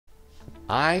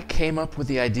I came up with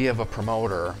the idea of a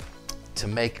promoter to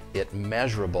make it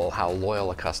measurable how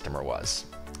loyal a customer was.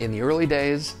 In the early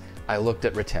days, I looked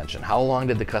at retention. How long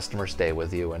did the customer stay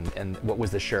with you, and what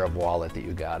was the share of wallet that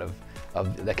you got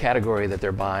of the category that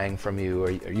they're buying from you?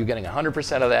 Are you getting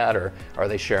 100% of that, or are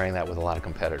they sharing that with a lot of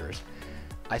competitors?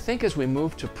 I think as we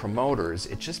moved to promoters,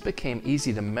 it just became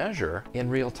easy to measure in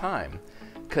real time,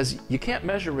 because you can't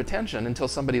measure retention until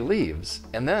somebody leaves,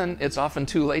 and then it's often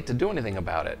too late to do anything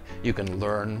about it. You can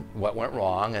learn what went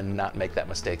wrong and not make that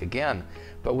mistake again.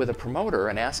 But with a promoter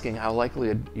and asking how likely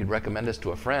you'd recommend us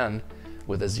to a friend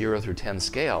with a 0 through 10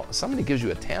 scale, somebody gives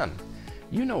you a 10,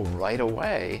 you know right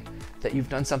away that you've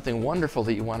done something wonderful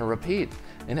that you want to repeat.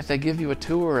 And if they give you a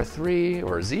 2 or a 3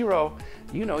 or a 0,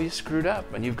 you know you screwed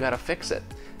up and you've got to fix it.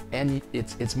 And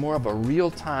it's more of a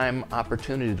real-time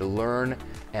opportunity to learn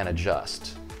and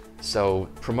adjust. So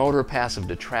promoter, passive,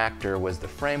 detractor was the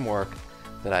framework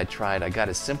that I tried. I got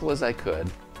as simple as I could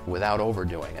without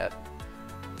overdoing it.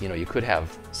 You know, you could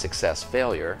have success,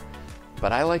 failure,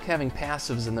 but I like having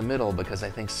passives in the middle because I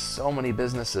think so many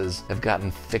businesses have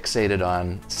gotten fixated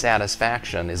on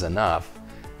satisfaction is enough.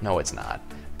 No, it's not.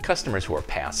 Customers who are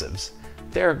passives,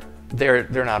 they're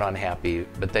not unhappy,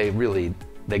 but they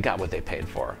got what they paid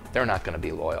for. They're not going to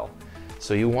be loyal.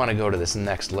 So you want to go to this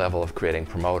next level of creating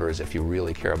promoters if you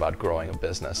really care about growing a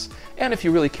business, and if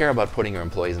you really care about putting your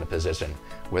employees in a position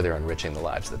where they're enriching the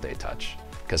lives that they touch.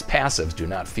 Because passives do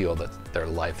not feel that their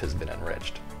life has been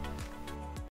enriched.